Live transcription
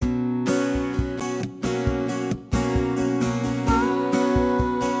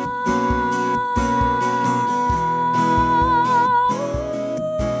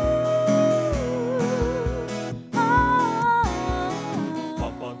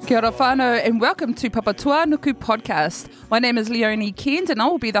Kia ora whānau and welcome to Papatua Nuku podcast. My name is Leonie Kent and I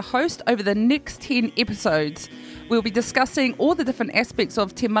will be the host over the next 10 episodes. We'll be discussing all the different aspects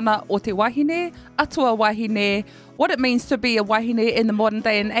of te mana o te wahine, atua wahine, what it means to be a wahine in the modern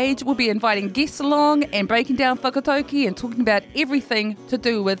day and age. We'll be inviting guests along and breaking down whakatauki and talking about everything to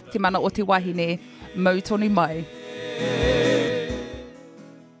do with te mana o te wahine. Mau tonu mai.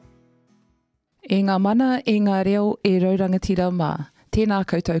 E ngā mana, e ngā reo, e raurangatira mā. Tēnā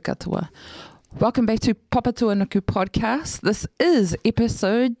koutou katoa. Welcome back to Papatua Nuku podcast. This is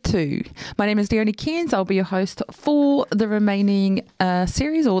episode 2. My name is Leonie Cairns. I'll be your host for the remaining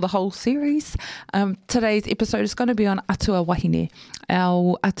series, or the whole series. Today's episode is going to be on atua wahine.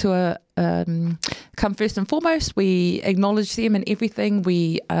 Our atua come first and foremost. We acknowledge them and everything.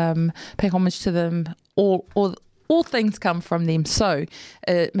 We pay homage to them. All things come from them, so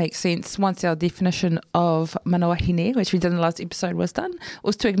it makes sense once our definition of mana wahine, which we did in the last episode, was done,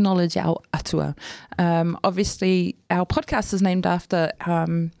 was to acknowledge our atua. Obviously, our podcast is named after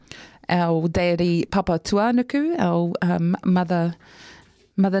our deity Papatuanuku, our mother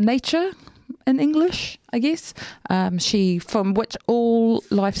nature in English, I guess. She, from which all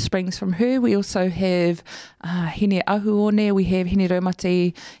life springs from her. We also have Hine Ahuone, we have Hine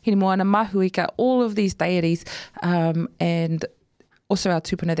Raumati, Hine Moana Mahuika, all of these deities, and also our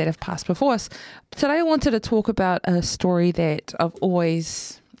tupuna that have passed before us. Today I wanted to talk about a story that I've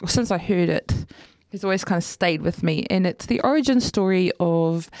always, since I heard it, has always kind of stayed with me, and it's the origin story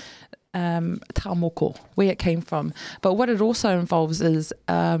of Tā Moko, where it came from. But what it also involves is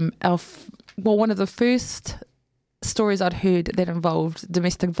one of the first stories I'd heard that involved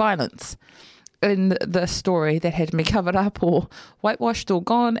domestic violence in the story that had been covered up or whitewashed or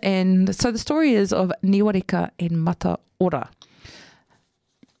gone. And so the story is of Niwareka and Mata Ora.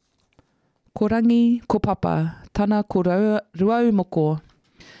 Ko rangi, ko papa, tana ko ruau moko.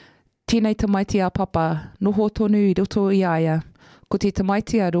 Tēnei tamaiti a papa, noho tonu I roto I aia. Ko te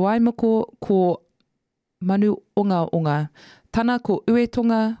tamaiti a ruai moko, ko manu onga. Tana ko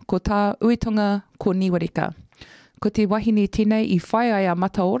uetonga, ko tā uetonga, ko Niwareka. Ko te wahine tēnei I whai ai a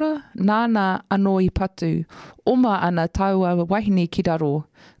Mata Ora, nāna anō I patu. Oma ana taua wahine ki raro.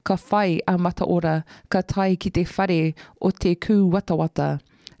 Ka whai a Mata Ora, ka tai ki te whare o te kū watawata.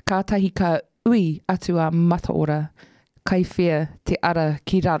 Ka tahi ka ui atu a Mata Ora. Kai whea te ara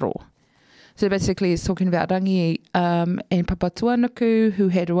ki raro. So basically it's talking about Rangi and Papatuanuku, who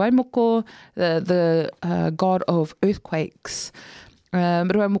had Ruaimoko, the god of earthquakes.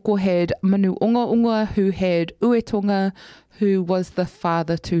 Ruaimoko had Manu Onga, who had Uetonga, who was the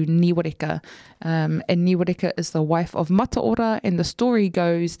father to Niwareka. And Niwareka is the wife of Mata Ora, and the story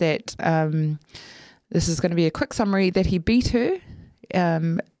goes that, this is going to be a quick summary, that he beat her,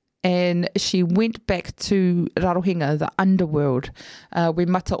 and she went back to Rarohenga, the underworld, where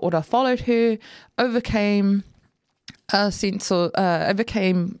Mata Ora followed her, overcame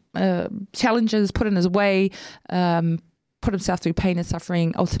challenges put in his way, put himself through pain and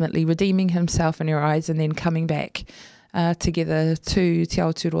suffering, ultimately redeeming himself in her eyes, and then coming back together to Te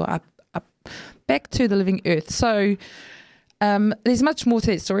Aotearoa, up back to the living earth. So there's much more to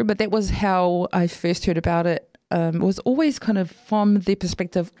that story, but that was how I first heard about it. Was always kind of from the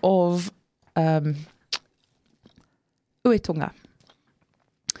perspective of Uetonga.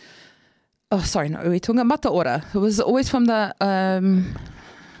 Oh, sorry, not Uetonga, Mata Ora. It was always from the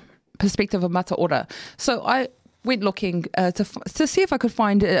perspective of Mata Ora. So I went looking to see if I could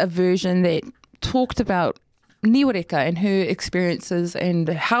find a version that talked about Niwareka and her experiences and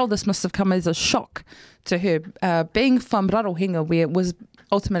how this must have come as a shock to her. Being from Rarohenga, where it was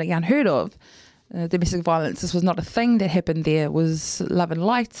ultimately unheard of, domestic violence, this was not a thing that happened there. It was love and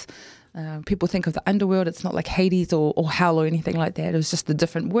light. People think of the underworld. It's not like Hades or hell or anything like that. It was just a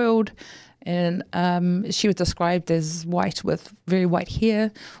different world. And she was described as white with very white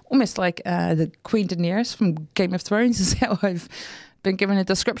hair, almost like the Queen Daenerys from Game of Thrones is how I've been given a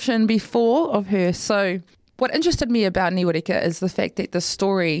description before of her. So what interested me about Niwareka is the fact that the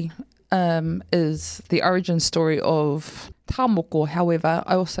story is the origin story of Tā Moko. However,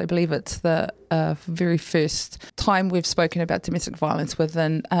 I also believe it's the very first time we've spoken about domestic violence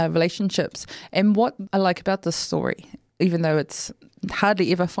within relationships. And what I like about this story, even though it's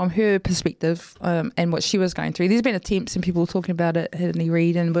hardly ever from her perspective and what she was going through, there's been attempts and people talking about it at Ni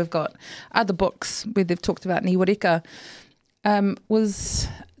Read, and we've got other books where they've talked about Niwareka, was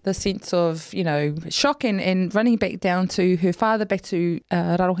the sense of, shock and running back down to her father, back to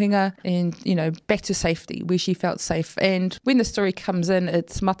Rarohenga, and, back to safety, where she felt safe. And when the story comes in,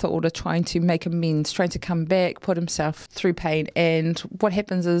 it's Mataora trying to make amends, trying to come back, put himself through pain. And what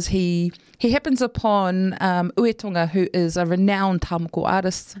happens is he happens upon Uetonga, who is a renowned tamoko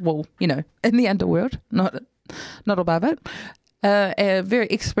artist, in the underworld, not above it. A very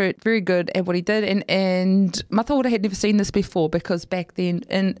expert, very good at what he did, and Mataora had never seen this before, because back then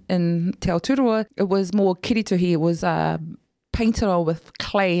in Te Aotearoa it was more kirituhi, it was painted on with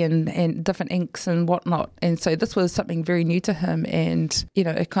clay and different inks and whatnot, and so this was something very new to him, and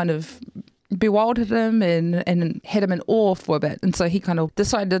it kind of bewildered him and had him in awe for a bit. And so he kind of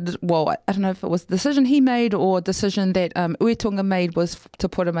decided, I don't know if it was a decision he made or a decision that Uetonga made, was to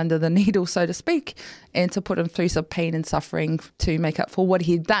put him under the needle, so to speak, and to put him through some pain and suffering to make up for what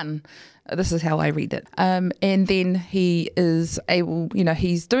he'd done. This is how I read it. And then he is able,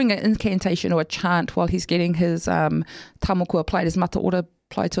 he's doing an incantation or a chant while he's getting his tamoko applied, his mataora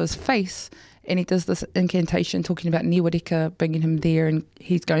applied to his face. And he does this incantation talking about Niwarika bringing him there, and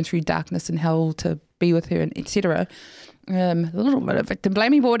he's going through darkness and hell to be with her, and etc. A little bit of victim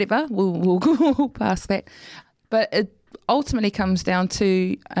blaming, but whatever, we'll go past that. But it ultimately comes down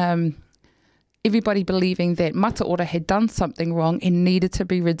to everybody believing that Mataora had done something wrong and needed to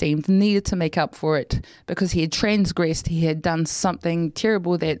be redeemed, needed to make up for it, because he had transgressed, he had done something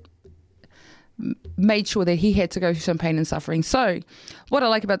terrible that made sure that he had to go through some pain and suffering. So what I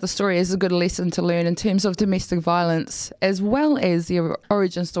like about the story is a good lesson to learn in terms of domestic violence, as well as the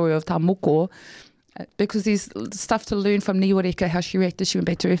origin story of Tamoko, because there's stuff to learn from Niwarika, how she reacted. She went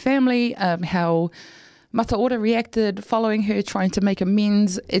back to her family, how Mataora reacted following her, trying to make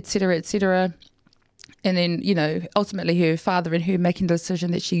amends, etc., etc. And then, ultimately her father and her making the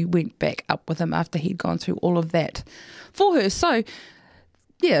decision that she went back up with him after he'd gone through all of that for her. So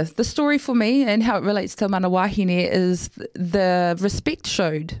yeah, the story for me and how it relates to Mana Wahine is the respect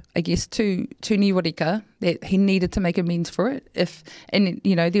showed, I guess, to Niwarika, that he needed to make amends for it.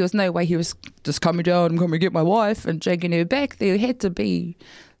 There was no way he was just coming down, I'm going to get my wife and dragging her back. There had to be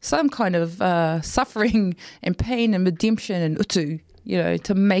some kind of suffering and pain and redemption and utu,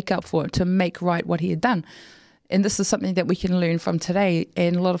 to make up for it, to make right what he had done. And this is something that we can learn from today,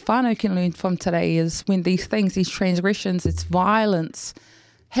 and a lot of whānau can learn from today, is when these things, these transgressions, it's violence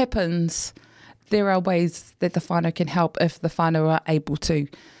happens, there are ways that the whānau can help if the whānau are able to.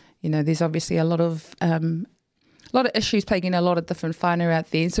 There's obviously a lot of issues plaguing a lot of different whānau out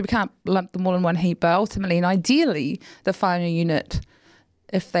there, so we can't lump them all in one heap, but ultimately and ideally the whānau unit,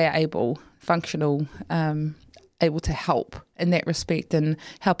 if they are able, functional, able to help in that respect, and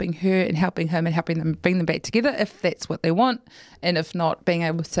helping her and helping him and helping them bring them back together if that's what they want, and if not, being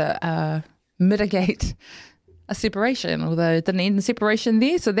able to mitigate a separation, although it didn't end in separation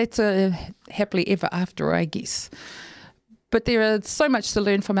there, so that's a happily ever after, I guess. But there is so much to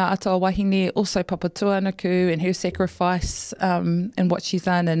learn from our Atua Wahine, also Papa Tuanuku and her sacrifice and what she's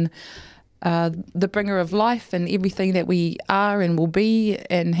done, and the bringer of life, and everything that we are and will be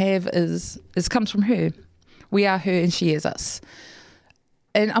and have is comes from her. We are her and she is us.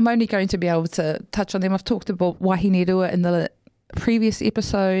 And I'm only going to be able to touch on them. I've talked about Wahine Rua in the previous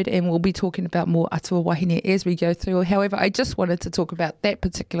episode, and we'll be talking about more Atua Wahine as we go through. However, I just wanted to talk about that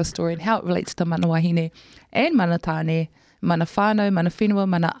particular story and how it relates to Mana Wahine and Mana Tāne, Mana Whānau, Mana Whenua,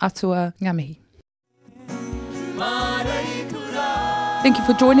 Mana Atua, ngā mihi. Thank you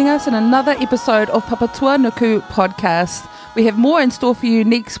for joining us in another episode of Papa Tuanuku podcast. We have more in store for you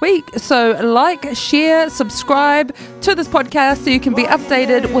next week, so like, share, subscribe to this podcast so you can be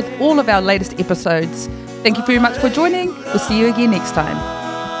updated with all of our latest episodes. Thank you very much for joining. We'll see you again next time.